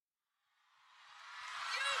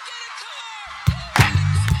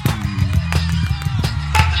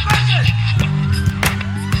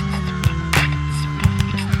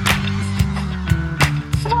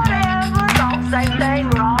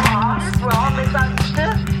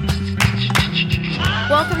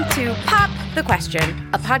to Pop the Question,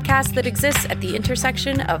 a podcast that exists at the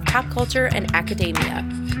intersection of pop culture and academia.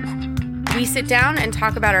 We sit down and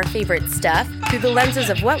talk about our favorite stuff through the lenses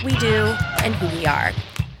of what we do and who we are.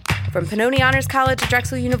 From Pennoni Honors College to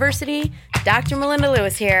Drexel University, Dr. Melinda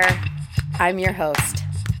Lewis here. I'm your host.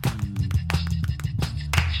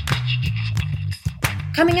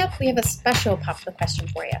 Coming up, we have a special Pop the Question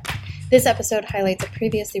for you. This episode highlights a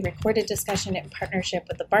previously recorded discussion in partnership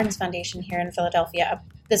with the Barnes Foundation here in Philadelphia.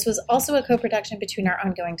 This was also a co-production between our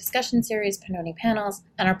ongoing discussion series, Pennoni Panels,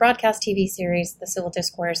 and our broadcast TV series, The Civil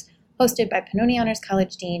Discourse, hosted by Pennoni Honors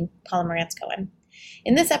College Dean Paula Marantz-Cohen.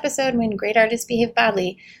 In this episode, When Great Artists Behave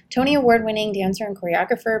Badly, Tony Award-winning dancer and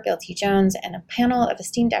choreographer Bill T. Jones and a panel of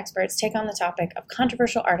esteemed experts take on the topic of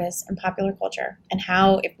controversial artists and popular culture, and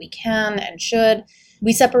how, if we can and should,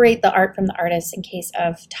 we separate the art from the artist in case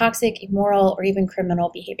of toxic, immoral, or even criminal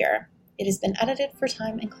behavior. It has been edited for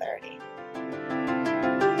time and clarity.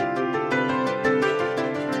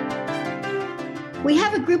 We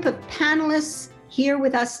have a group of panelists here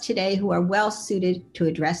with us today who are well suited to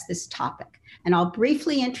address this topic. And I'll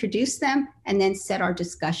briefly introduce them and then set our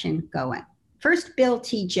discussion going. First, Bill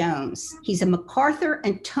T. Jones. He's a MacArthur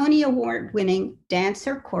and Tony Award-winning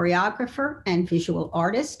dancer, choreographer, and visual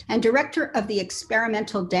artist, and director of the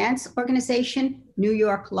experimental dance organization, New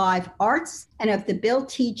York Live Arts, and of the Bill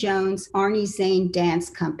T. Jones Arnie Zane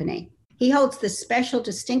Dance Company. He holds the special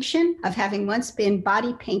distinction of having once been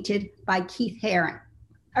body painted by Keith Haring.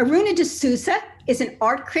 Aruna D'Souza is an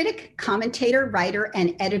art critic, commentator, writer,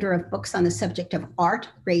 and editor of books on the subject of art,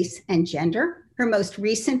 race, and gender. Her most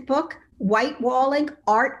recent book, Whitewalling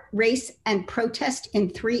Art, Race, and Protest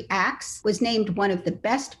in 3 Acts, was named one of the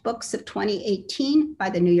best books of 2018 by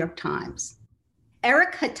the New York Times.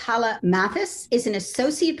 Eric Hatala Mathis is an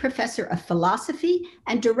associate professor of philosophy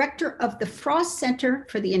and director of the Frost Center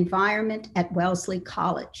for the Environment at Wellesley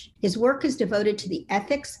College. His work is devoted to the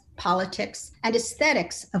ethics, politics, and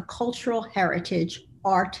aesthetics of cultural heritage,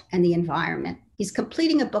 art, and the environment. He's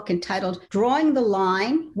completing a book entitled Drawing the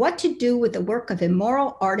Line: What to Do with the Work of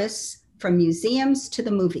Immoral Artists from Museums to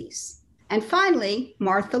the Movies. And finally,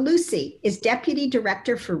 Martha Lucy is Deputy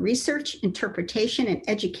Director for Research, Interpretation, and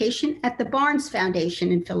Education at the Barnes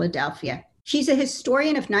Foundation in Philadelphia. She's a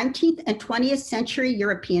historian of 19th and 20th century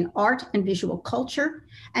European art and visual culture,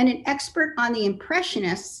 and an expert on the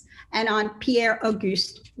Impressionists and on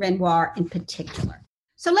Pierre-Auguste Renoir in particular.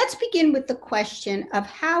 So let's begin with the question of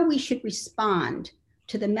how we should respond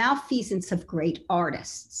to the malfeasance of great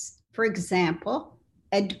artists. For example,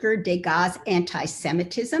 Edgar Degas'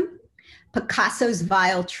 anti-Semitism, Picasso's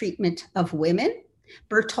vile treatment of women,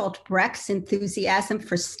 Bertolt Brecht's enthusiasm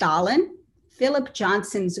for Stalin, Philip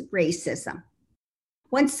Johnson's racism.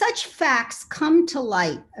 When such facts come to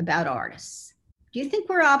light about artists, do you think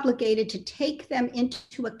we're obligated to take them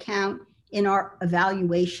into account in our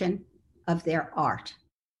evaluation of their art?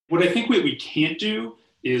 What I think we can't do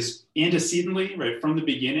is antecedently, right from the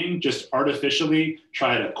beginning, just artificially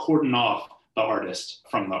try to cordon off the artist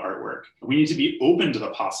from the artwork. We need to be open to the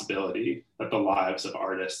possibility that the lives of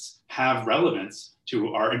artists have relevance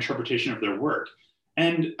to our interpretation of their work.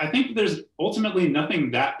 And I think there's ultimately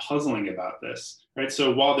nothing that puzzling about this, right?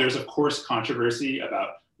 So while there's of course controversy about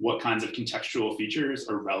what kinds of contextual features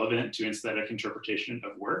are relevant to aesthetic interpretation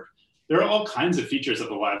of work, there are all kinds of features of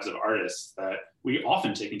the lives of artists that we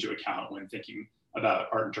often take into account when thinking about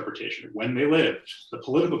art interpretation: when they lived, the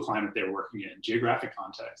political climate they were working in, geographic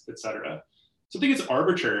context, et cetera. So I think it's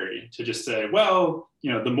arbitrary to just say, well,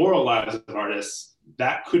 the moral lives of artists,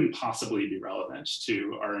 that couldn't possibly be relevant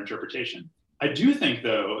to our interpretation. I do think,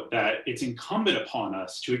 though, that it's incumbent upon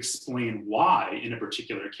us to explain why, in a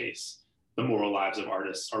particular case, the moral lives of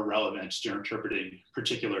artists are relevant to interpreting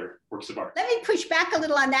particular works of art. Let me push back a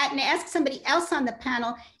little on that and ask somebody else on the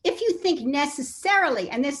panel if you think necessarily,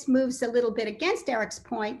 and this moves a little bit against Eric's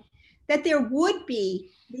point, that there would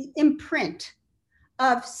be the imprint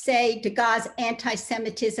of, say, Degas'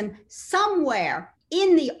 anti-Semitism somewhere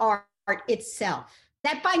in the art itself.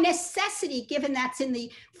 That by necessity, given that's in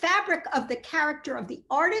the fabric of the character of the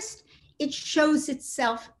artist, it shows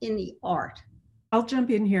itself in the art. I'll jump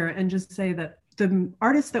in here and just say that the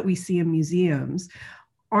artists that we see in museums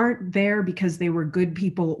aren't there because they were good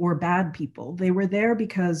people or bad people. They were there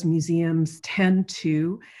because museums tend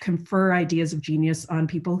to confer ideas of genius on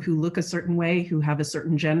people who look a certain way, who have a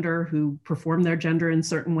certain gender, who perform their gender in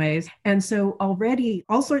certain ways. And so already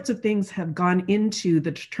all sorts of things have gone into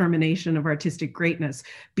the determination of artistic greatness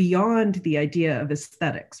beyond the idea of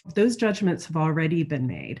aesthetics. Those judgments have already been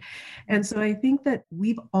made. And so I think that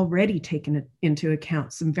we've already taken into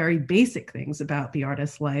account some very basic things about the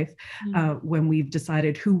artist's life when we've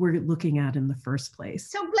decided who we're looking at in the first place.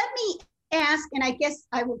 So let me ask, and I guess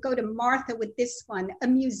I will go to Martha with this one, a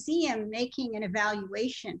museum making an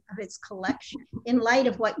evaluation of its collection in light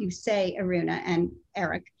of what you say, Aruna and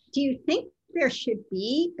Eric. Do you think there should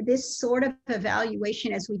be this sort of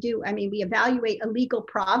evaluation as we do? I mean, we evaluate a legal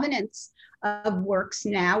provenance of works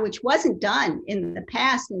now, which wasn't done in the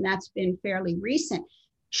past, and that's been fairly recent.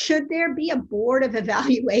 Should there be a board of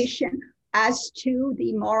evaluation as to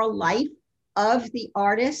the moral life of the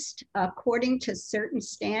artist according to certain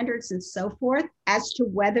standards and so forth, as to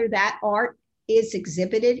whether that art is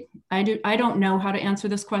exhibited? I don't know how to answer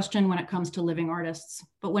this question when it comes to living artists,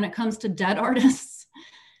 but when it comes to dead artists,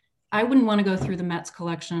 I wouldn't want to go through the Met's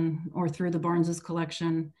collection or through the Barnes's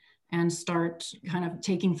collection and start kind of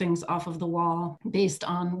taking things off of the wall based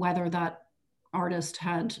on whether that artist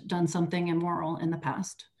had done something immoral in the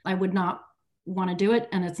past. I would not want to do it.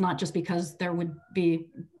 And it's not just because there would be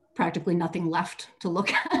practically nothing left to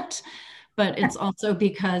look at, but it's also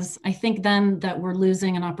because I think then that we're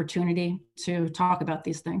losing an opportunity to talk about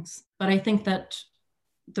these things. But I think that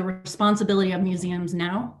the responsibility of museums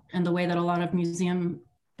now, and the way that a lot of museum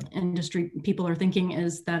industry people are thinking,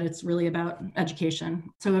 is that it's really about education.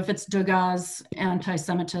 So if it's Degas'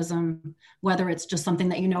 anti-Semitism, whether it's just something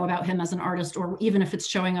that you know about him as an artist, or even if it's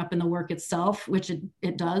showing up in the work itself, which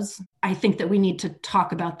it does, I think that we need to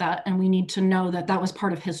talk about that, and we need to know that that was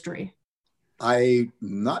part of history. I'm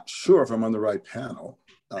not sure if I'm on the right panel.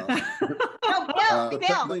 The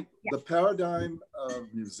paradigm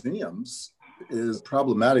of museums is a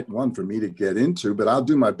problematic one for me to get into, but I'll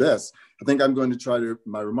do my best. I think I'm going to try to,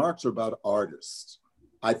 my remarks are about artists.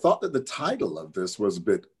 I thought that the title of this was a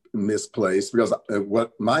bit misplaced, because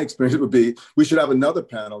what my experience would be, we should have another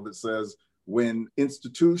panel that says, when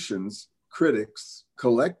institutions, critics,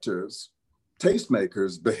 collectors,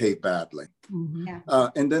 tastemakers behave badly. Mm-hmm.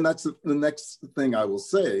 And then that's the next thing I will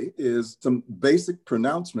say is some basic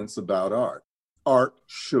pronouncements about art. Art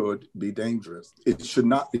should be dangerous. It should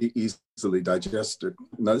not be easily digested.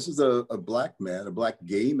 Now, this is a Black man, a Black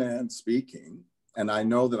gay man speaking, and I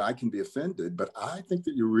know that I can be offended, but I think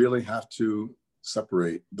that you really have to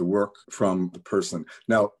separate the work from the person.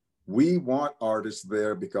 Now, we want artists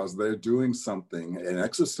there because they're doing something, an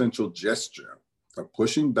existential gesture of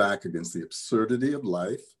pushing back against the absurdity of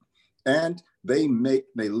life, and they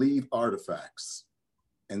leave artifacts.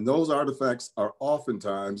 And those artifacts are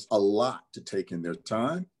oftentimes a lot to take in their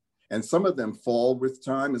time. And some of them fall with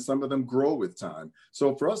time and some of them grow with time.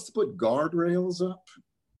 So for us to put guardrails up,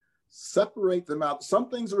 separate them out. Some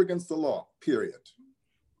things are against the law, period.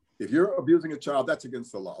 If you're abusing a child, that's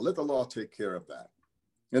against the law. Let the law take care of that.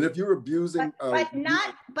 And if you're abusing... But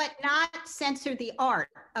not censor the art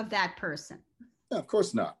of that person. Yeah, of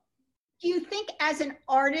course not. Do you think as an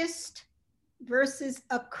artist versus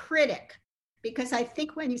a critic, because I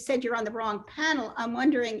think when you said you're on the wrong panel, I'm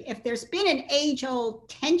wondering if there's been an age-old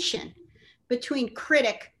tension between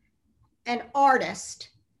critic and artist.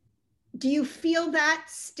 Do you feel that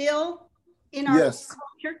still in our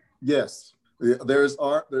culture? Yes. There's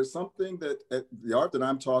art. There's something that the art that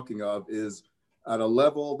I'm talking of is at a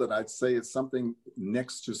level that I'd say it's something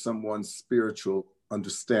next to someone's spiritual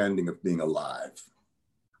understanding of being alive.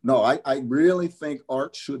 No, I really think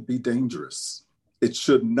art should be dangerous. It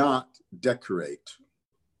should not decorate.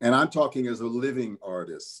 And I'm talking as a living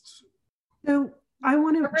artist. So I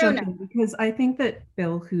want to jump in, because I think that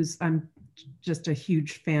Bill, I'm just a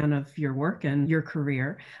huge fan of your work and your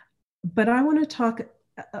career, but I want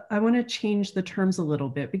to change the terms a little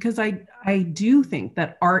bit, because I do think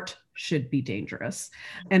that art should be dangerous.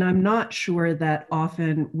 And I'm not sure that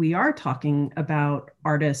often we are talking about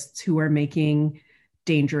artists who are making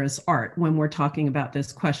dangerous art when we're talking about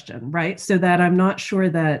this question, right? So that I'm not sure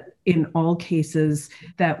that in all cases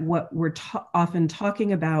that what we're often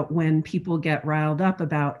talking about when people get riled up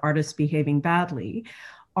about artists behaving badly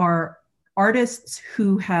are artists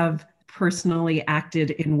who have personally acted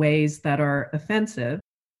in ways that are offensive.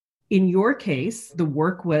 In your case, the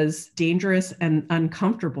work was dangerous and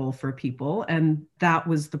uncomfortable for people, and that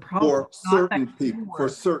was the problem. For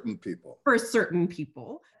certain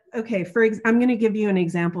people. Okay, I'm going to give you an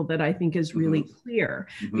example that I think is really clear,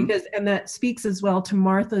 and that speaks as well to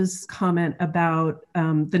Martha's comment about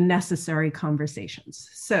the necessary conversations.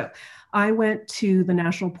 So I went to the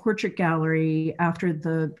National Portrait Gallery after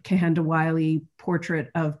the Kehinde Wiley portrait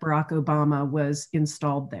of Barack Obama was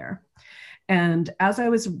installed there. And as I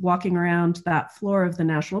was walking around that floor of the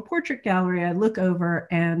National Portrait Gallery, I look over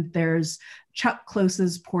and there's Chuck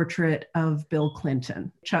Close's portrait of Bill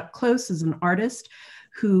Clinton. Chuck Close is an artist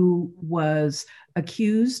who was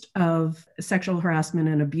accused of sexual harassment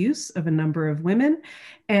and abuse of a number of women.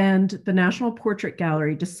 And the National Portrait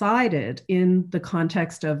Gallery decided, in the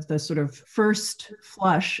context of the sort of first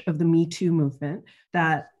flush of the Me Too movement,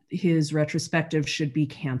 that his retrospective should be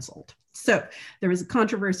canceled. So there was a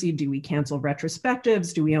controversy. Do we cancel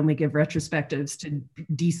retrospectives? Do we only give retrospectives to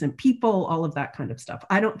decent people? All of that kind of stuff.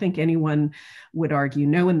 I don't think anyone would argue,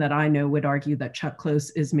 no one that I know would argue that Chuck Close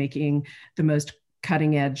is making the most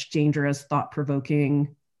cutting edge, dangerous,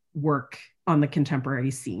 thought-provoking work on the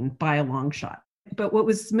contemporary scene by a long shot. But what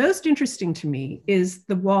was most interesting to me is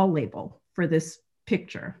the wall label for this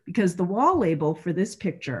picture, because the wall label for this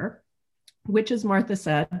picture, which, as Martha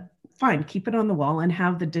said, fine, keep it on the wall and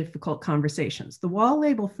have the difficult conversations. The wall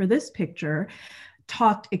label for this picture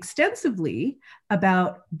talked extensively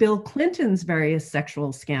about Bill Clinton's various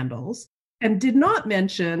sexual scandals and did not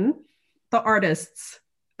mention the artist's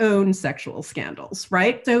own sexual scandals,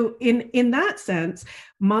 right? So in that sense,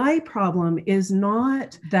 my problem is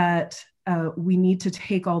not that we need to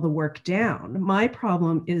take all the work down. My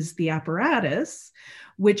problem is the apparatus,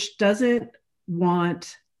 which doesn't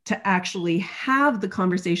want to actually have the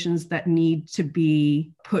conversations that need to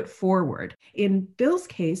be put forward. In Bill's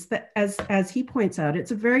case, that as he points out, it's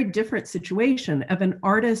a very different situation of an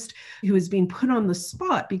artist who is being put on the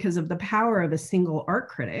spot because of the power of a single art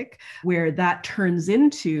critic, where that turns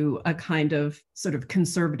into a kind of sort of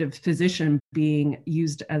conservative position being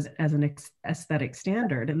used as an aesthetic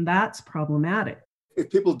standard. And that's problematic. If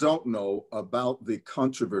people don't know about the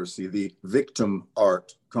controversy, the victim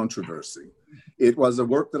art controversy, it was a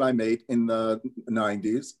work that I made in the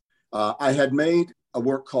 90s. I had made a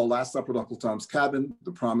work called Last Supper at Uncle Tom's Cabin,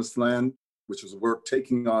 The Promised Land, which was a work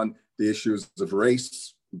taking on the issues of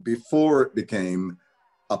race before it became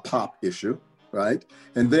a pop issue, right?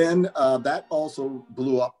 And then that also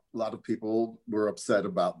blew up. A lot of people were upset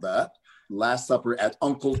about that. Last Supper at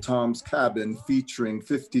Uncle Tom's Cabin, featuring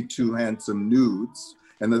 52 handsome nudes.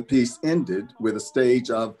 And the piece ended with a stage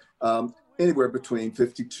of anywhere between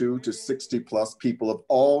 52 to 60 plus people of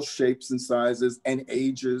all shapes and sizes and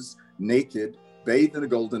ages, naked, bathed in a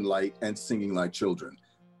golden light and singing like children.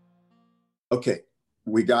 Okay,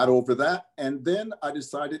 we got over that. And then I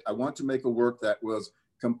decided I want to make a work that was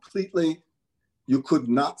completely, you could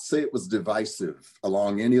not say it was divisive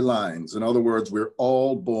along any lines. In other words, we're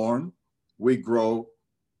all born, we grow,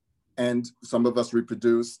 and some of us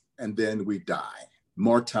reproduce, and then we die.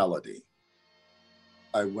 Mortality.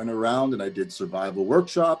 I went around and I did survival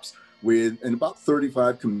workshops in about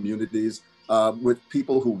 35 communities with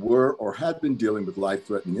people who were or had been dealing with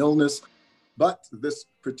life-threatening illness. But this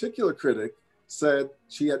particular critic said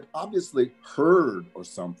she had obviously heard or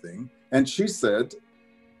something, and she said,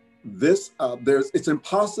 it's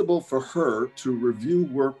impossible for her to review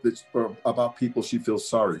work that's about people she feels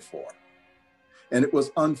sorry for. And it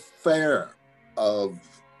was unfair of,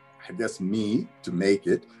 I guess, me to make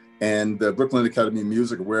it, and the Brooklyn Academy of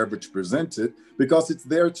Music, or wherever to present it, because it's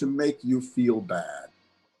there to make you feel bad.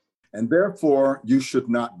 And therefore, you should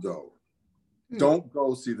not go. Don't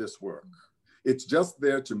go see this work. It's just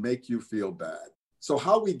there to make you feel bad. So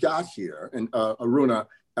how we got here, and Aruna,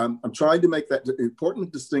 I'm trying to make that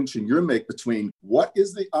important distinction you make between what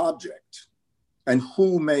is the object and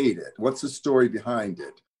who made it? What's the story behind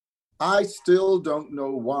it? I still don't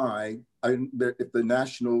know why, if the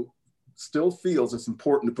National still feels it's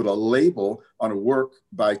important to put a label on a work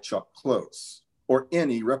by Chuck Close or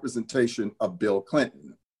any representation of Bill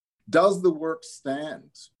Clinton. Does the work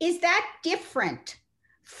stand? Is that different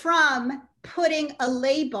from putting a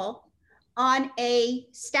label on a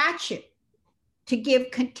statue to give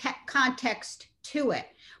context to it,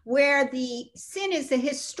 where the sin is a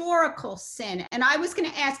historical sin? And I was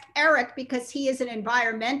going to ask Eric, because he is an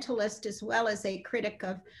environmentalist as well as a critic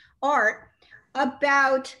of art,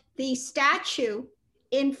 about the statue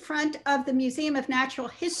in front of the Museum of Natural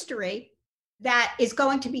History that is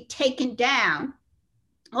going to be taken down,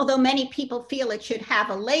 although many people feel it should have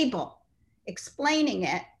a label explaining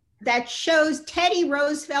it, that shows Teddy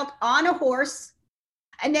Roosevelt on a horse,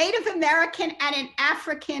 a Native American and an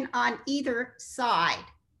African on either side.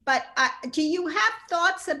 But do you have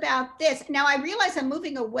thoughts about this? Now, I realize I'm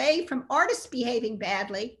moving away from artists behaving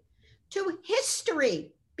badly to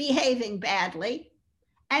history behaving badly,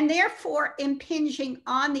 and therefore impinging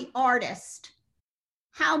on the artist.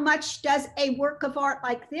 How much does a work of art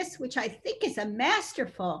like this, which I think is a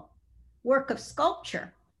masterful work of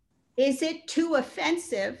sculpture, is it too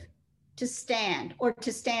offensive to stand or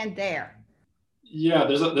to stand there? Yeah,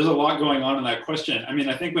 there's a lot going on in that question. I mean,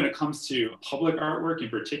 I think when it comes to public artwork in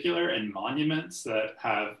particular and monuments that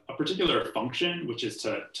have a particular function, which is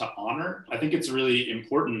to honor, I think it's really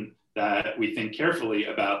important that we think carefully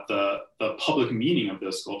about the public meaning of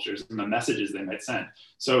those sculptures and the messages they might send.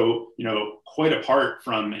 So, quite apart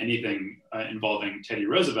from anything involving Teddy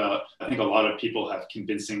Roosevelt, I think a lot of people have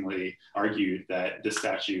convincingly argued that this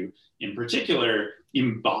statue in particular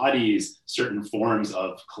embodies certain forms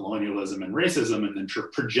of colonialism and racism and then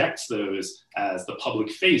projects those as the public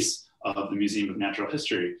face of the Museum of Natural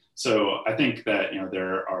History. So I think that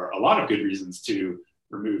there are a lot of good reasons to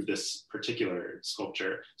remove this particular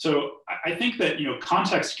sculpture. So I think that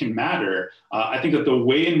context can matter. I think that the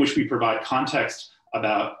way in which we provide context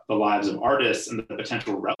about the lives of artists and the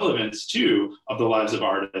potential relevance too of the lives of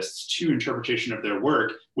artists to interpretation of their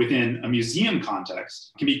work within a museum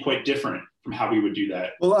context can be quite different from how we would do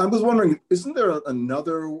that. Well, I was wondering, isn't there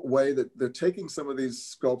another way that they're taking some of these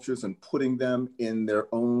sculptures and putting them in their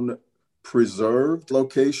own preserved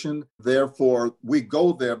location? Therefore, we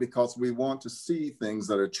go there because we want to see things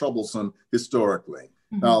that are troublesome historically.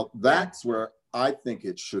 Mm-hmm. Now, that's where I think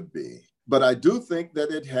it should be. But I do think that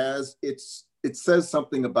it says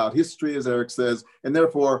something about history, as Eric says, and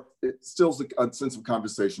therefore it instills a sense of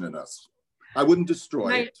conversation in us. I wouldn't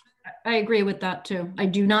destroy it. I agree with that too. I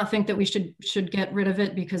do not think that we should get rid of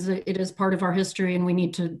it because it is part of our history and we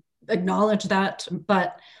need to acknowledge that,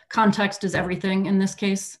 but context is everything in this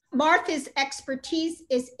case. Martha's expertise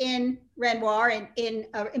is in Renoir and in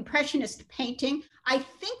Impressionist painting. I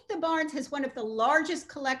think the Barnes has one of the largest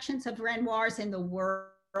collections of Renoirs in the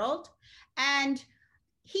world, and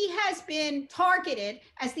he has been targeted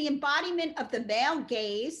as the embodiment of the male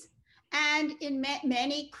gaze, and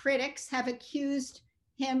many critics have accused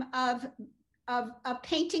him of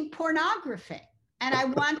painting pornography. And I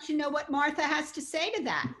want to know what Martha has to say to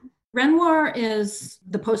that. Renoir is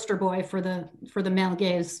the poster boy for the male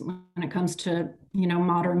gaze when it comes to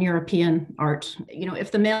modern European art.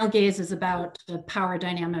 If the male gaze is about the power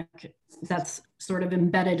dynamic that's sort of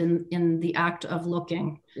embedded in the act of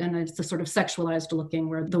looking, and it's the sort of sexualized looking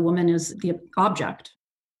where the woman is the object.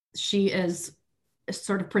 She is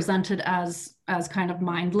sort of presented as kind of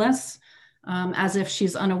mindless, as if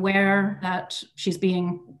she's unaware that she's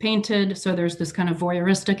being painted. So there's this kind of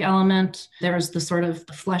voyeuristic element. There's the sort of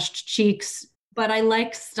fleshed cheeks. But I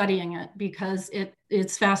like studying it because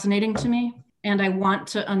it's fascinating to me. And I want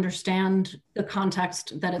to understand the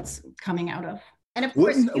context that it's coming out of. And of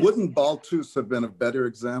course, wouldn't Balthus have been a better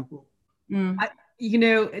example?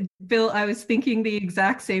 Bill, I was thinking the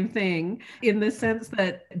exact same thing in the sense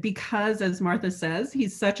that because, as Martha says,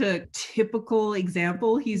 he's such a typical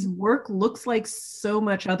example, his work looks like so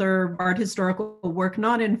much other art historical work,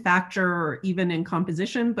 not in facture or even in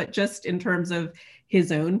composition, but just in terms of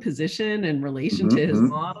his own position in relation to his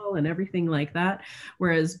model and everything like that.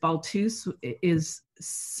 Whereas Balthus is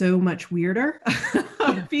so much weirder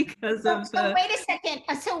because of the... Wait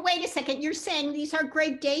a second. You're saying these are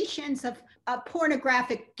gradations of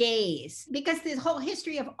pornographic gaze because the whole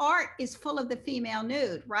history of art is full of the female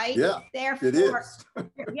nude, right? Yeah, therefore, it is.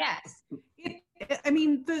 Yes.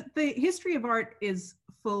 The history of art is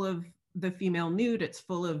full of the female nude. It's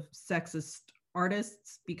full of sexist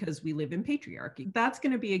artists because we live in patriarchy. That's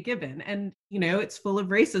going to be a given. And, it's full of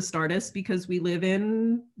racist artists because we live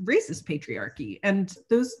in racist patriarchy. And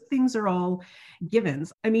those things are all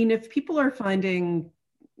givens. I mean, if people are finding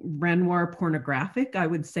Renoir pornographic, I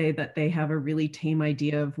would say that they have a really tame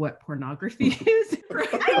idea of what pornography is.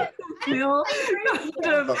 I agree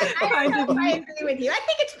with you. I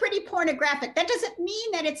think it's pretty pornographic. That doesn't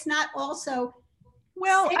mean that it's not also...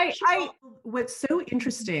 Well, what's so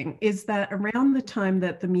interesting is that around the time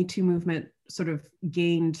that the Me Too movement sort of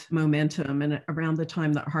gained momentum and around the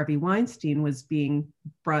time that Harvey Weinstein was being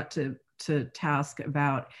brought to task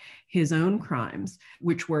about his own crimes,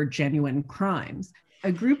 which were genuine crimes,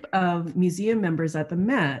 a group of museum members at the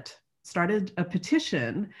Met started a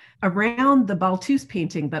petition around the Balthus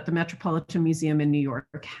painting that the Metropolitan Museum in New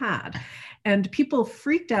York had. And people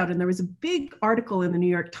freaked out, and there was a big article in the New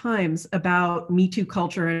York Times about Me Too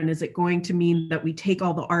culture, and is it going to mean that we take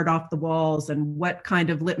all the art off the walls, and what kind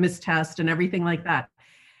of litmus test and everything like that.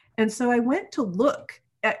 And so I went to look.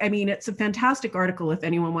 I mean, it's a fantastic article if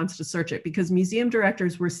anyone wants to search it, because museum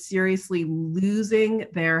directors were seriously losing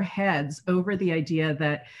their heads over the idea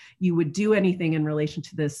that you would do anything in relation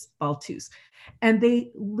to this Balthus. And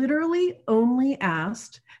they literally only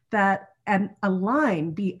asked that a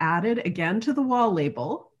line be added again to the wall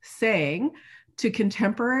label saying to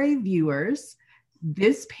contemporary viewers,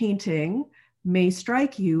 this painting may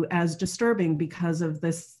strike you as disturbing because of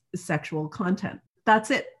this sexual content.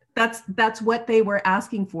 That's it. That's what they were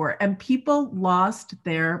asking for. And people lost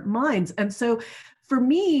their minds. And so for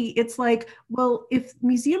me, it's like, well, if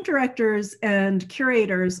museum directors and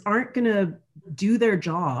curators aren't going to do their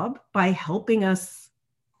job by helping us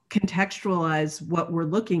contextualize what we're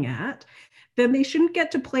looking at, then they shouldn't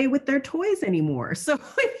get to play with their toys anymore. So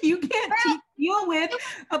if you can't deal with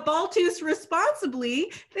a Baltus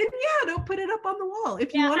responsibly, then don't put it up on the wall.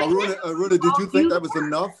 If you want to, Aruna, did you think that was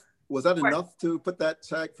enough? Was that enough to put that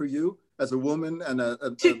tag for you as a woman and a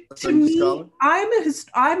to me, scholar?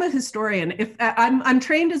 I'm a historian. If I'm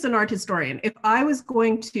trained as an art historian, if I was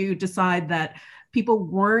going to decide that people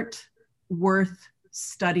weren't worth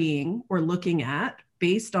studying or looking at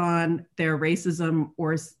based on their racism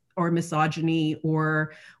or misogyny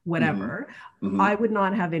or whatever, I would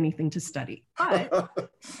not have anything to study. But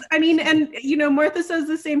I mean, and Martha says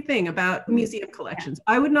the same thing about museum collections.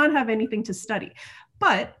 I would not have anything to study.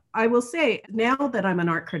 But I will say, now that I'm an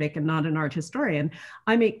art critic and not an art historian,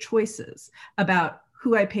 I make choices about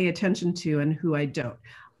who I pay attention to and who I don't.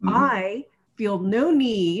 I feel no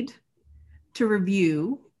need to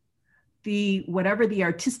review whatever the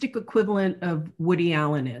artistic equivalent of Woody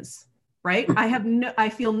Allen is, right? I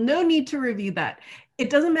feel no need to review that. It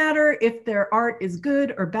doesn't matter if their art is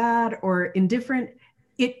good or bad or indifferent.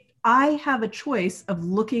 I have a choice of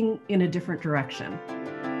looking in a different direction.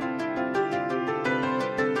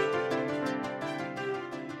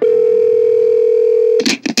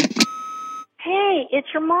 Hey, it's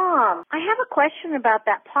your mom. I have a question about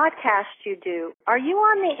that podcast you do. Are you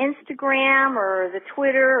on the Instagram or the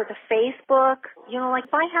Twitter or the Facebook? Like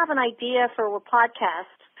if I have an idea for a podcast,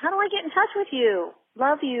 how do I get in touch with you?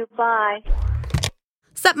 Love you. Bye.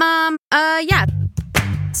 Sup, Mom? Yeah.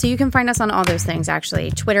 So you can find us on all those things, actually.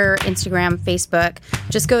 Twitter, Instagram, Facebook.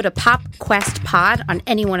 Just go to Pop Quest Pod on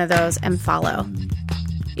any one of those and follow.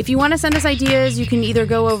 If you want to send us ideas, you can either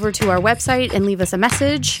go over to our website and leave us a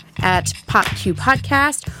message at PopQ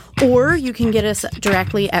Podcast, or you can get us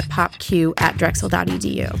directly at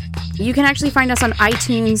popq@drexel.edu. You can actually find us on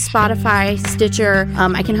iTunes, Spotify, Stitcher.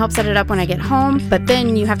 I can help set it up when I get home, but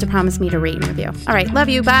then you have to promise me to rate and review. All right, love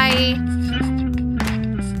you. Bye.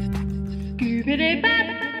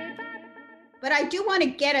 But I do want to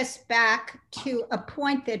get us back to a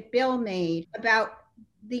point that Bill made about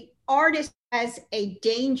the artist as a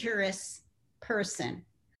dangerous person.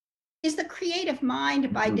 Is the creative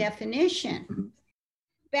mind, by definition,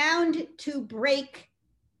 bound to break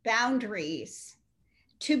boundaries,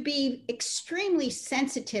 to be extremely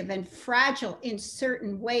sensitive and fragile in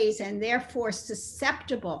certain ways, and therefore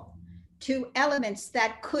susceptible to elements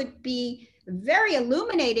that could be very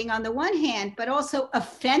illuminating on the one hand, but also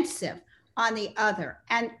offensive on the other.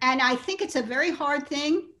 And I think it's a very hard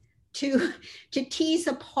thing to tease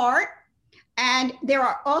apart. And there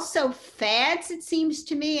are also fads, it seems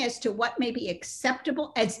to me, as to what may be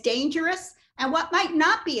acceptable as dangerous and what might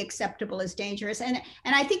not be acceptable as dangerous. And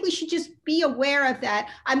I think we should just be aware of that.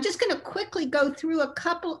 I'm just going to quickly go through a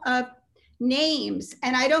couple of names,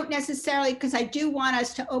 and I don't necessarily, because I do want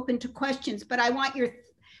us to open to questions, but I want your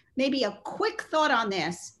maybe a quick thought on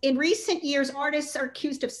this. In recent years, artists are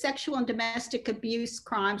accused of sexual and domestic abuse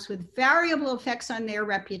crimes with variable effects on their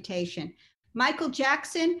reputation. Michael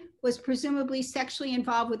Jackson was presumably sexually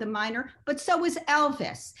involved with a minor, but so was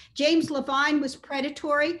Elvis. James Levine was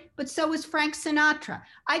predatory, but so was Frank Sinatra.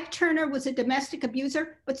 Ike Turner was a domestic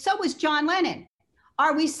abuser, but so was John Lennon.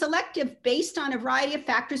 Are we selective based on a variety of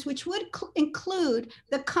factors, which would include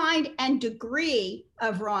the kind and degree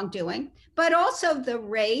of wrongdoing, but also the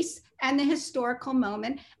race and the historical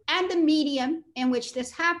moment and the medium in which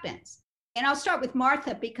this happens? And I'll start with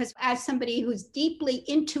Martha, because as somebody who's deeply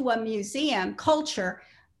into a museum culture,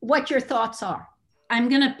 what your thoughts are. I'm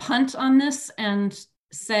going to punt on this and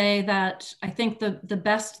say that I think the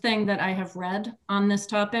best thing that I have read on this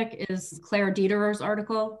topic is Claire Dederer's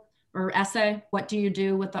article or essay, What Do You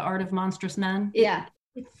Do with the Art of Monstrous Men? Yeah.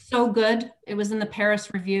 It's so good. It was in the Paris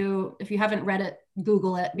Review. If you haven't read it,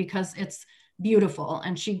 Google it, because it's beautiful.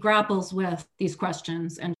 And she grapples with these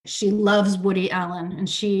questions, and she loves Woody Allen, and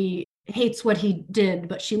she hates what he did,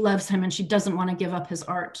 but she loves him and she doesn't want to give up his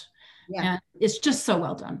art. Yeah. And it's just so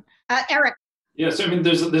well done. Eric. Yeah, so I mean,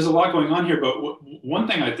 there's a lot going on here, but one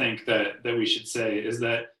thing I think that we should say is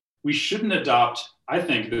that we shouldn't adopt, I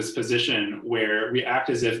think, this position where we act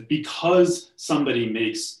as if because somebody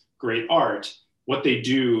makes great art, what they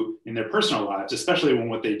do in their personal lives, especially when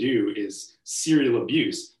what they do is serial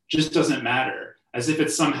abuse, just doesn't matter, as if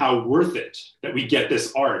it's somehow worth it that we get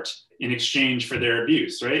this art in exchange for their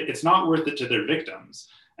abuse, right? It's not worth it to their victims.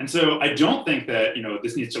 And so I don't think that,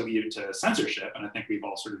 this needs to lead to censorship. And I think we've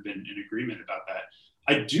all sort of been in agreement about that.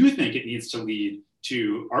 I do think it needs to lead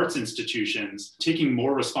to arts institutions taking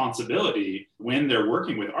more responsibility when they're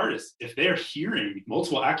working with artists. If they're hearing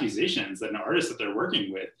multiple accusations that an artist that they're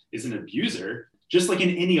working with is an abuser, just like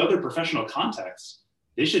in any other professional context,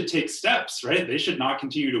 they should take steps, right? They should not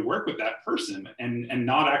continue to work with that person and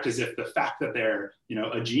not act as if the fact that they're,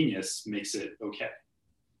 a genius makes it okay.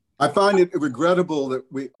 I find it regrettable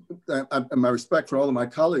that my respect for all of my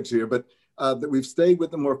colleagues here, but that we've stayed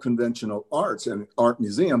with the more conventional arts and art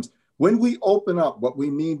museums. When we open up what we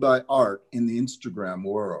mean by art in the Instagram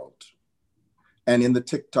world and in the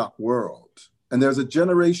TikTok world, and there's a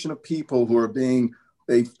generation of people who are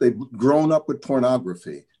they've grown up with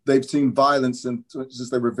pornography. They've seen violence since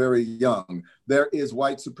they were very young. There is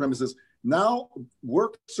white supremacists. Now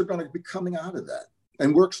works are going to be coming out of that,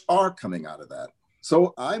 and works are coming out of that.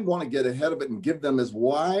 So I want to get ahead of it and give them as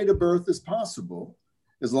wide a berth as possible,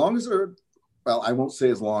 as long as they're, well, I won't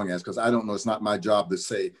say as long as, because I don't know, it's not my job to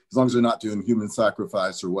say, as long as they're not doing human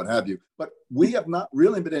sacrifice or what have you. But we have not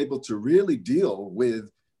really been able to really deal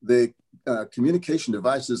with the communication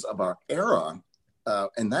devices of our era.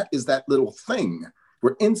 And that is that little thing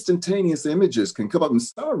where instantaneous images can come up and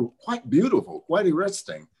sound quite beautiful, quite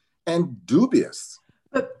arresting, and dubious.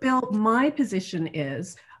 But Bill, my position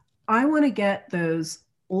is, I want to get those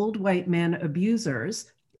old white men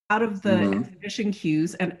abusers out of the exhibition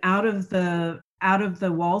queues and out of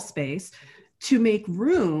the wall space to make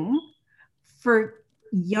room for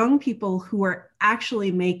young people who are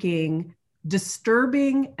actually making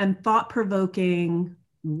disturbing and thought-provoking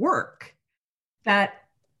work that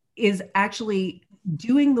is actually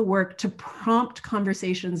doing the work to prompt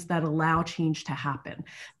conversations that allow change to happen.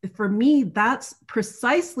 For me, that's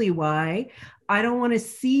precisely why I don't want to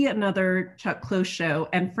see another Chuck Close show.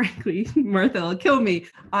 And frankly, Martha will kill me.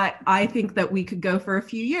 I think that we could go for a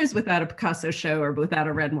few years without a Picasso show or without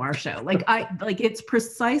a Renoir show. It's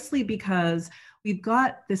precisely because we've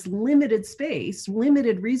got this limited space,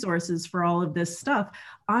 limited resources for all of this stuff.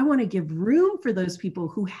 I want to give room for those people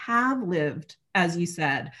who have lived, as you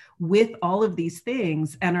said, with all of these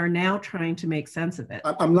things and are now trying to make sense of it.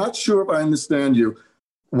 I'm not sure if I understand you.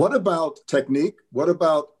 What about technique? What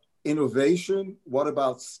about innovation? What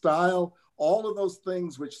about style? All of those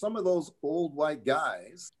things which some of those old white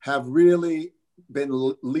guys have really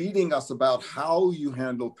been leading us about how you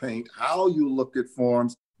handle paint, how you look at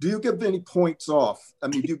forms. Do you give any points off? I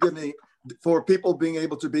mean, do you give any for people being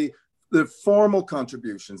able to be the formal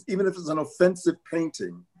contributions, even if it's an offensive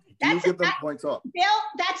painting? Do you give them points off? Bill,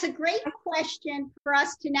 that's a great question for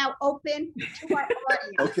us to now open to our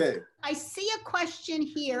audience. Okay. I see a question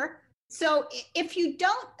here. So if you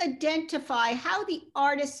don't identify how the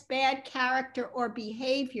artist's bad character or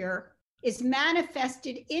behavior is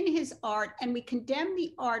manifested in his art, and we condemn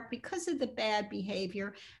the art because of the bad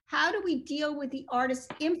behavior, how do we deal with the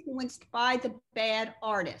artist influenced by the bad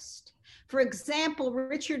artist? For example,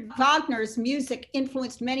 Richard Wagner's music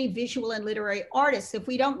influenced many visual and literary artists. If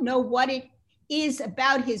we don't know what it is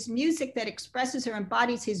about his music that expresses or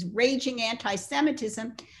embodies his raging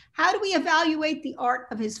anti-Semitism, how do we evaluate the art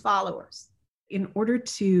of his followers? In order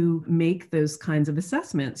to make those kinds of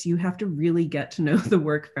assessments, you have to really get to know the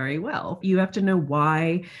work very well. You have to know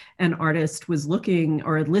why an artist was looking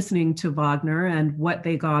or listening to Wagner and what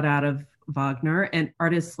they got out of Wagner. And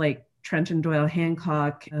artists like Trenton Doyle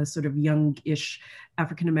Hancock, a sort of youngish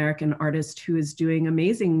African-American artist who is doing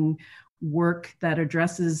amazing work that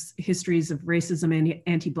addresses histories of racism and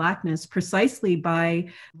anti-Blackness precisely by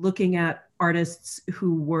looking at artists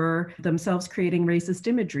who were themselves creating racist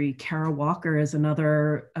imagery. Kara Walker is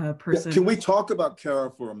another person. Can we talk about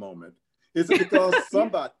Kara for a moment? Is it because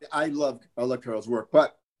somebody, I love Kara's work,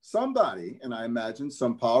 but somebody, and I imagine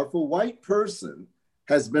some powerful white person,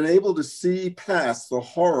 has been able to see past the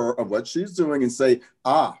horror of what she's doing and say,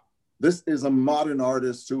 this is a modern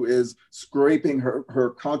artist who is scraping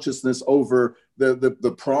her consciousness over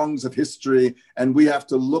the prongs of history. And we have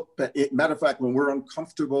to look at it. Matter of fact, when we're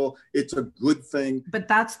uncomfortable, it's a good thing. But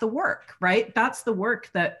that's the work, right? That's the work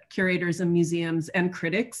that curators and museums and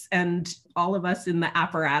critics and all of us in the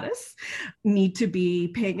apparatus need to be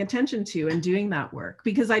paying attention to and doing that work.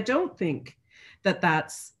 Because I don't think that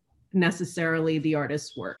that's necessarily the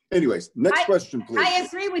artist's work. Anyways, next question, please. I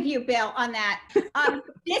agree with you, Bill, on that.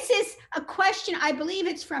 This is a question, I believe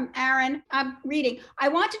it's from Aaron. I'm reading. I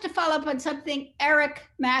wanted to follow up on something Eric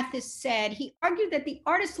Mathis said. He argued that the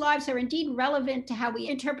artists' lives are indeed relevant to how we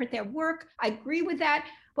interpret their work. I agree with that.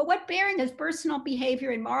 But what bearing does personal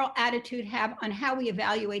behavior and moral attitude have on how we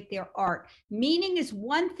evaluate their art? Meaning is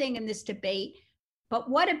one thing in this debate, but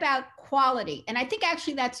what about quality? And I think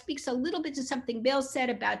actually that speaks a little bit to something Bill said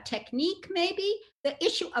about technique, maybe, the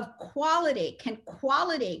issue of quality. Can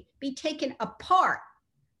quality be taken apart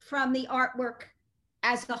from the artwork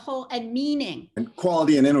as a whole and meaning? And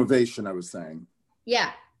quality and innovation, I was saying.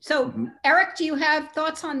 Yeah. So, Eric, do you have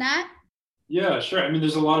thoughts on that? Yeah, sure. I mean,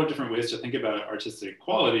 there's a lot of different ways to think about artistic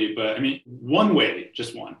quality, but I mean, one way,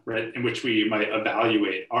 just one, right, in which we might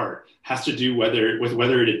evaluate art has to do with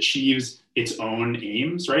whether it achieves its own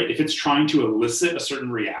aims, right? If it's trying to elicit a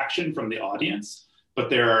certain reaction from the audience, but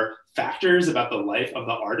there are factors about the life of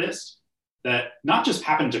the artist that not just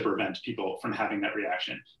happen to prevent people from having that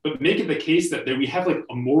reaction, but make it the case that we have like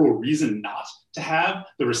a moral reason not to have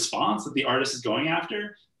the response that the artist is going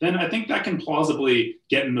after, then I think that can plausibly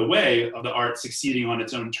get in the way of the art succeeding on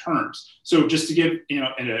its own terms. So just to give, in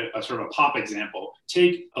a sort of a pop example,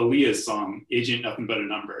 take Aaliyah's song, Age Ain't Nothing But a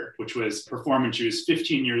Number, which was performed when she was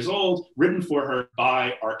 15 years old, written for her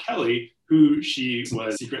by R. Kelly, who she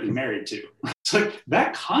was secretly married to. So like,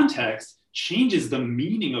 that context changes the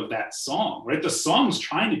meaning of that song, right? The song's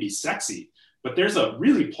trying to be sexy, but there's a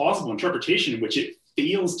really plausible interpretation in which it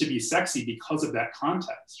fails to be sexy because of that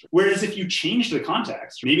context. Whereas if you change the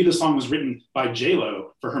context, maybe the song was written by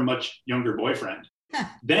J-Lo for her much younger boyfriend,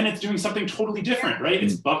 then it's doing something totally different, right?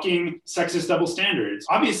 It's bucking sexist double standards.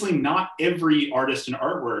 Obviously, not every artist and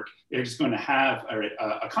artwork is going to have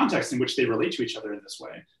a context in which they relate to each other in this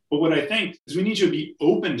way. But what I think is we need to be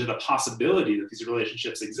open to the possibility that these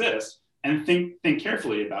relationships exist and think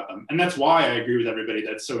carefully about them. And that's why I agree with everybody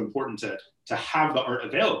that it's so important to have the art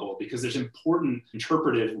available, because there's important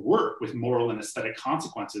interpretive work with moral and aesthetic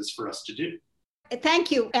consequences for us to do.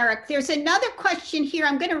 Thank you, Eric. There's another question here.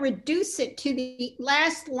 I'm going to reduce it to the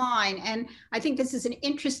last line. And I think this is an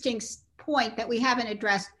interesting point that we haven't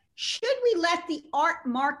addressed. Should we let the art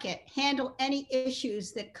market handle any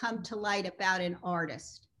issues that come to light about an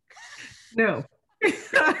artist? No.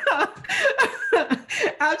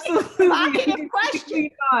 Absolutely not.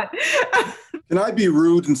 Can I be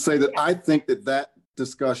rude and say that I think that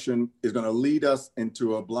discussion is going to lead us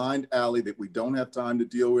into a blind alley that we don't have time to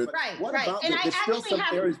deal with? Right. And I actually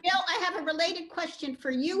have, Bill, I have a related question for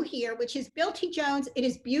you here, which is Bill T. Jones. It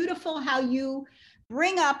is beautiful how you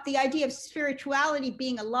bring up the idea of spirituality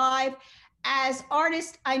being alive. As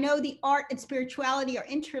artists, I know the art and spirituality are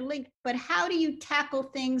interlinked, but how do you tackle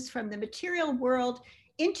things from the material world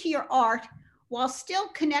into your art while still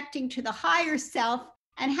connecting to the higher self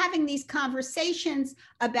and having these conversations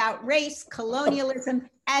about race, colonialism,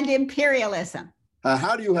 and imperialism?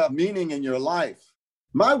 How do you have meaning in your life?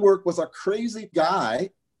 My work was a crazy guy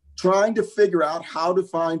trying to figure out how to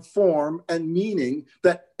find form and meaning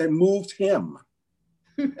that moved him.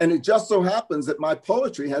 And it just so happens that my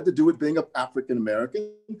poetry had to do with being an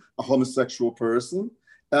African-American, a homosexual person.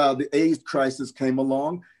 The AIDS crisis came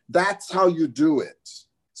along. That's how you do it.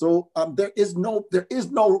 So there is no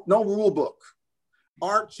rule book.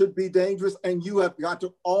 Art should be dangerous, and you have got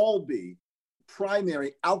to all be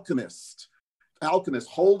primary alchemists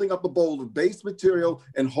holding up a bowl of base material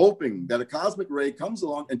and hoping that a cosmic ray comes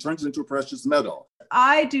along and turns it into a precious metal.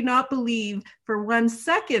 I do not believe for 1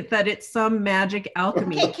 second that it's some magic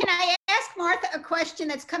alchemy. Okay, can I ask Martha a question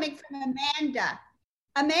that's coming from Amanda?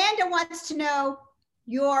 Amanda wants to know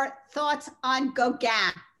your thoughts on Gauguin.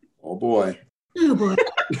 Oh boy. Oh boy.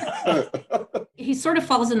 He sort of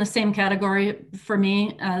falls in the same category for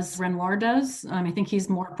me as Renoir does. I think he's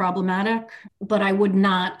more problematic, but I would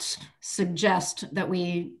not suggest that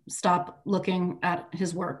we stop looking at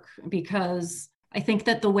his work, because I think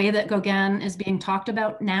that the way that Gauguin is being talked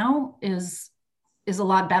about now is a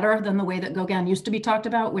lot better than the way that Gauguin used to be talked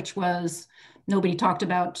about, which was nobody talked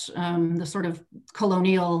about the sort of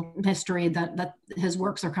colonial history that his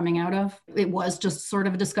works are coming out of. It was just sort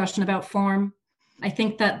of a discussion about form. I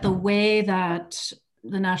think that the way that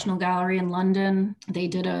the National Gallery in London, they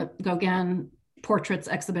did a Gauguin portraits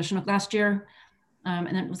exhibition last year,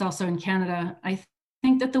 and it was also in Canada. I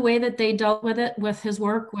think that the way that they dealt with it, with his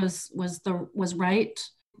work, was right.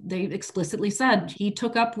 They explicitly said he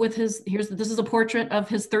took up with this is a portrait of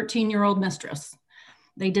his 13-year-old mistress.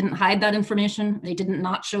 They didn't hide that information. They didn't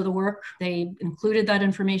not show the work. They included that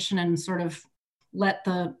information and sort of let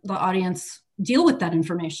the audience deal with that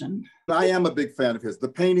information. I am a big fan of his. The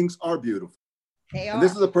paintings are beautiful. They are. And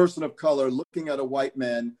this is a person of color looking at a white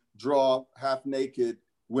man draw half-naked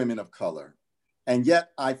women of color. And yet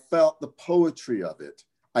I felt the poetry of it.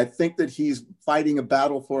 I think that he's fighting a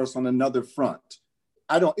battle for us on another front.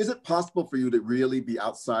 Is it possible for you to really be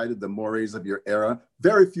outside of the mores of your era?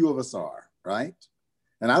 Very few of us are, right?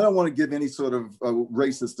 And I don't want to give any sort of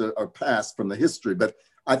racist or past from the history, but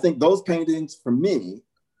I think those paintings, for me,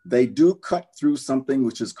 they do cut through something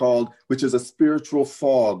which is a spiritual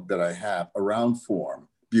fog that I have around form,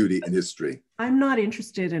 beauty, and history. I'm not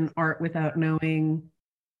interested in art without knowing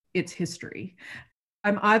its history.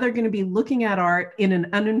 I'm either going to be looking at art in an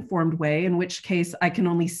uninformed way, in which case I can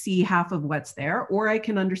only see half of what's there, or I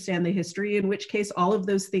can understand the history, in which case all of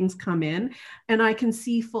those things come in and I can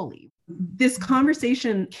see fully. This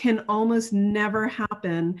conversation can almost never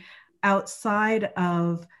happen outside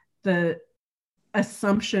of the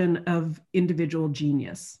assumption of individual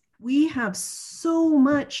genius. We have so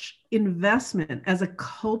much investment as a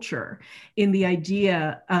culture in the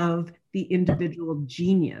idea of the individual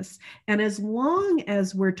genius. And as long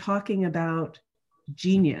as we're talking about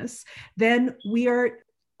genius, then we are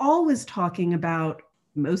always talking about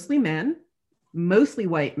mostly men, mostly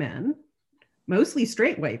white men, mostly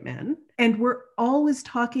straight white men. And we're always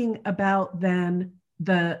talking about then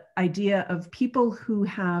the idea of people who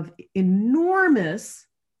have enormous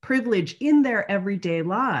privilege in their everyday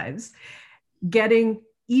lives getting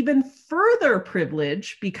even further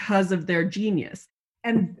privilege because of their genius.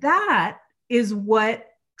 And that is what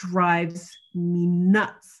drives me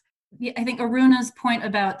nuts. Yeah, I think Aruna's point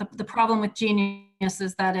about the problem with genius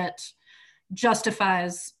is that it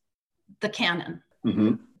justifies the canon.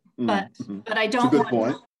 Mm-hmm. But I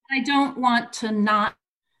don't want to not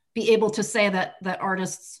be able to say that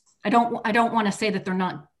artists, I don't want to say that they're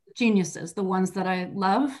not geniuses, the ones that I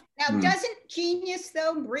love. Now, doesn't genius,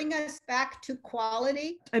 though, bring us back to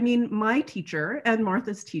quality? I mean, my teacher and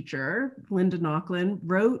Martha's teacher, Linda Nochlin,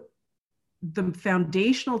 wrote the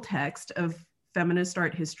foundational text of feminist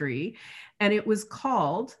art history, and it was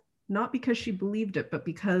called, not because she believed it, but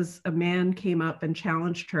because a man came up and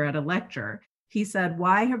challenged her at a lecture. He said,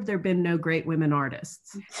 "Why have there been no great women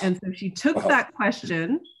artists?" And so she took that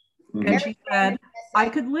question and she said, "I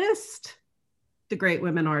could list the great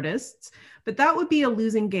women artists, but that would be a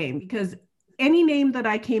losing game because any name that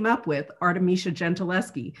I came up with, Artemisia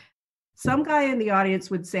Gentileschi, some guy in the audience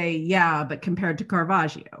would say, yeah, but compared to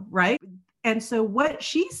Caravaggio, right?" And so what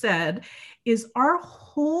she said is our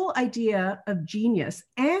whole idea of genius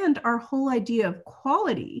and our whole idea of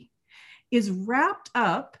quality is wrapped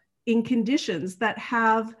up in conditions that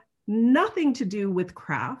have nothing to do with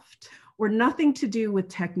craft or nothing to do with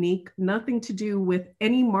technique, nothing to do with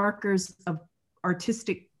any markers of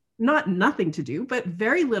artistic, nothing to do, but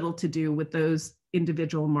very little to do with those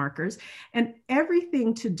individual markers, and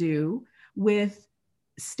everything to do with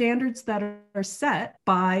standards that are set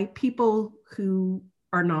by people who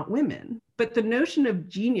are not women. But the notion of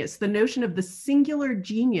genius, the notion of the singular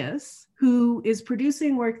genius who is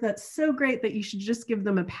producing work that's so great that you should just give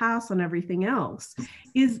them a pass on everything else,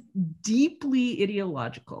 is deeply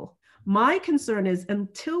ideological. My concern is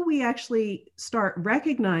until we actually start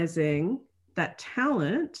recognizing that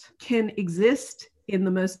talent can exist in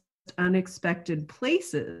the most unexpected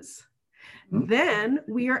places, then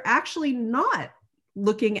we are actually not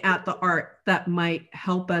looking at the art that might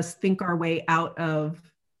help us think our way out of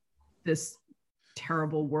this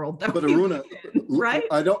terrible world that but we Aruna, live in, right?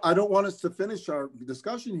 I don't want us to finish our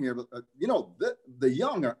discussion here, but the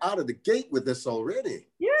young are out of the gate with this already.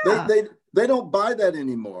 Yeah. They don't buy that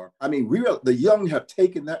anymore. I mean, the young have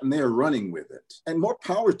taken that and they are running with it, and more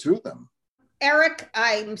power to them. Eric,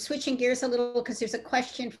 I'm switching gears a little because there's a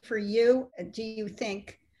question for you. Do you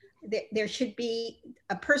think that there should be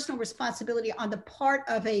a personal responsibility on the part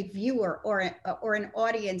of a viewer or an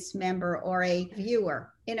audience member or a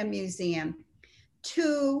viewer in a museum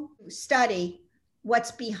to study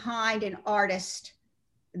what's behind an artist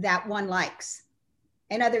that one likes?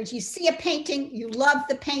 In other words, you see a painting, you love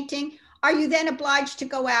the painting. Are you then obliged to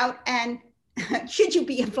go out and, should you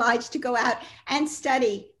be obliged to go out and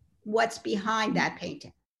study what's behind that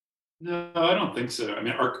painting? No, I don't think so. I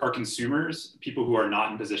mean, our consumers, people who are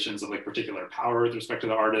not in positions of like particular power with respect to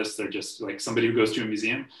the artist, they're just like somebody who goes to a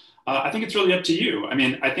museum. I think it's really up to you. I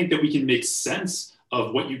mean, I think that we can make sense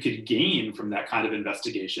of what you could gain from that kind of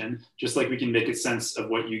investigation, just like we can make a sense of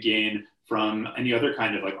what you gain from any other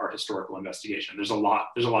kind of like art historical investigation. There's a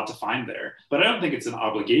lot to find there, but I don't think it's an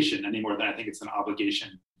obligation any more than I think it's an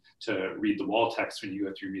obligation to read the wall text when you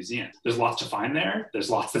go through a museum. There's lots to find there.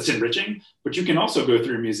 There's lots that's enriching, but you can also go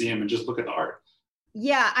through a museum and just look at the art.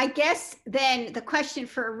 Yeah, I guess then the question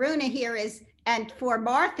for Aruna here is, and for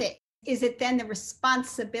Martha, is it then the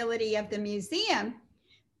responsibility of the museum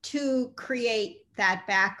to create that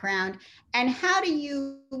background? And how do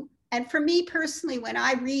you, and for me personally, when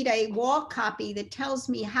I read a wall copy that tells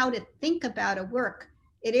me how to think about a work,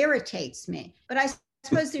 it irritates me. But I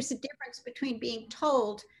suppose there's a difference between being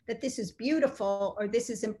told that this is beautiful or this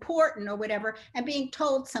is important or whatever, and being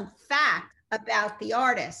told some fact about the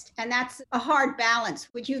artist. And that's a hard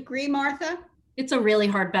balance. Would you agree, Martha? It's a really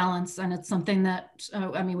hard balance, and it's something that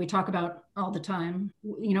we talk about all the time.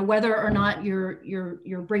 Whether or not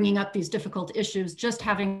you're bringing up these difficult issues, just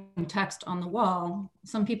having text on the wall.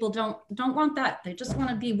 Some people don't want that. They just want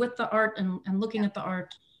to be with the art and looking at the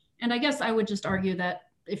art. And I guess I would just argue that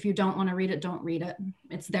if you don't want to read it, don't read it.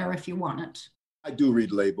 It's there if you want it. I do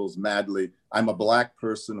read labels madly. I'm a Black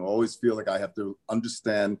person who always feel like I have to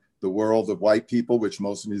understand the world of white people, which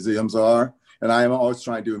most museums are. And I am always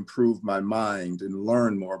trying to improve my mind and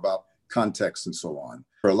learn more about context and so on.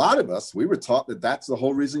 For a lot of us, we were taught that that's the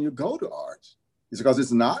whole reason you go to art. It's because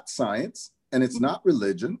it's not science, and it's not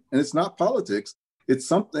religion, and it's not politics. It's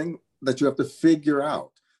something that you have to figure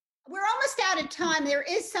out. We're almost out of time. There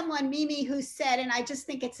is someone, Mimi, who said, and I just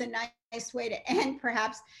think it's a nice way to end,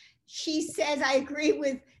 perhaps. She says, I agree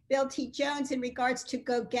with Bill T. Jones in regards to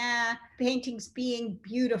Gauguin paintings being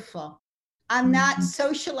beautiful. I'm not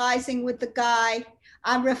socializing with the guy.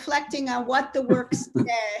 I'm reflecting on what the work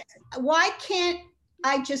says. Why can't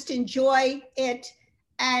I just enjoy it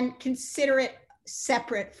and consider it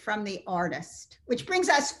separate from the artist? Which brings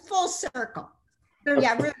us full circle.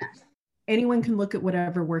 Yeah, Runa. Anyone can look at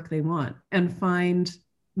whatever work they want and find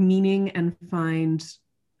meaning and find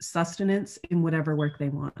sustenance in whatever work they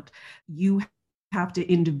want. You have to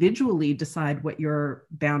individually decide what your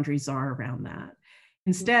boundaries are around that.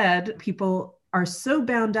 Instead, people are so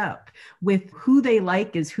bound up with who they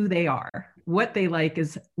like is who they are, what they like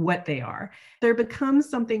is what they are. There becomes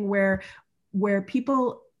something where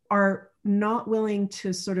people are not willing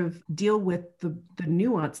to sort of deal with the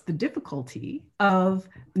nuance, the difficulty of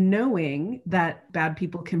knowing that bad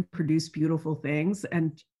people can produce beautiful things.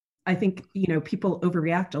 And I think, people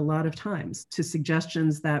overreact a lot of times to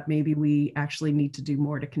suggestions that maybe we actually need to do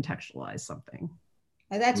more to contextualize something.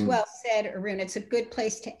 That's well said, Arun. It's a good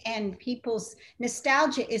place to end. People's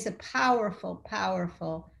nostalgia is a powerful,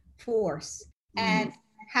 powerful force. And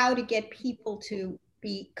how to get people to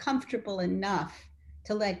be comfortable enough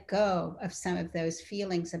to let go of some of those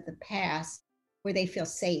feelings of the past where they feel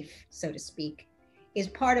safe, so to speak, is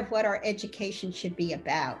part of what our education should be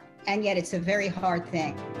about. And yet it's a very hard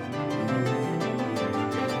thing.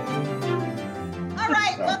 All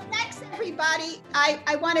right, well, thanks everybody.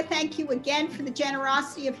 I want to thank you again for the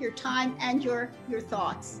generosity of your time and your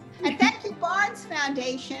thoughts. And thank you, Barnes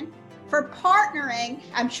Foundation, for partnering.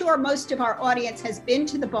 I'm sure most of our audience has been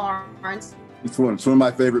to the Barnes. It's one of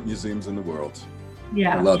my favorite museums in the world.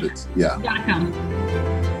 Yeah. I love it. Yeah. You gotta come.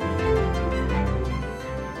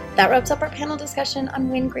 That wraps up our panel discussion on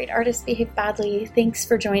When Great Artists Behave Badly. Thanks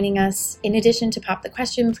for joining us. In addition to Pop the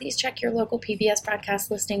Question, please check your local PBS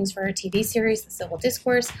broadcast listings for our TV series, The Civil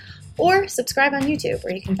Discourse, or subscribe on YouTube,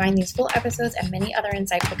 where you can find these full episodes and many other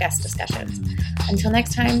insightful guest discussions. Until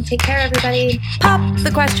next time, take care, everybody. Pop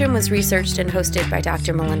the Question was researched and hosted by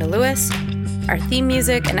Dr. Melinda Lewis. Our theme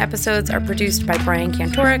music and episodes are produced by Brian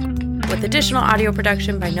Kantorek, with additional audio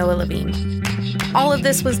production by Noah Levine. All of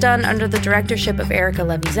this was done under the directorship of Erica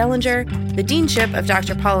Levy-Zellinger, the deanship of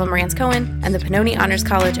Dr. Paula Morantz-Cohen, and the Pennoni Honors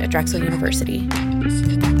College at Drexel University. I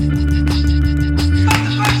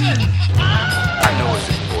know it's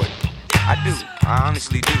important. I do. I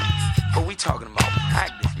honestly do. But we talking about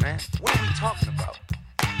practice, man. What are we talking about?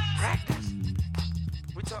 Practice.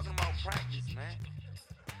 We're talking about practice, man.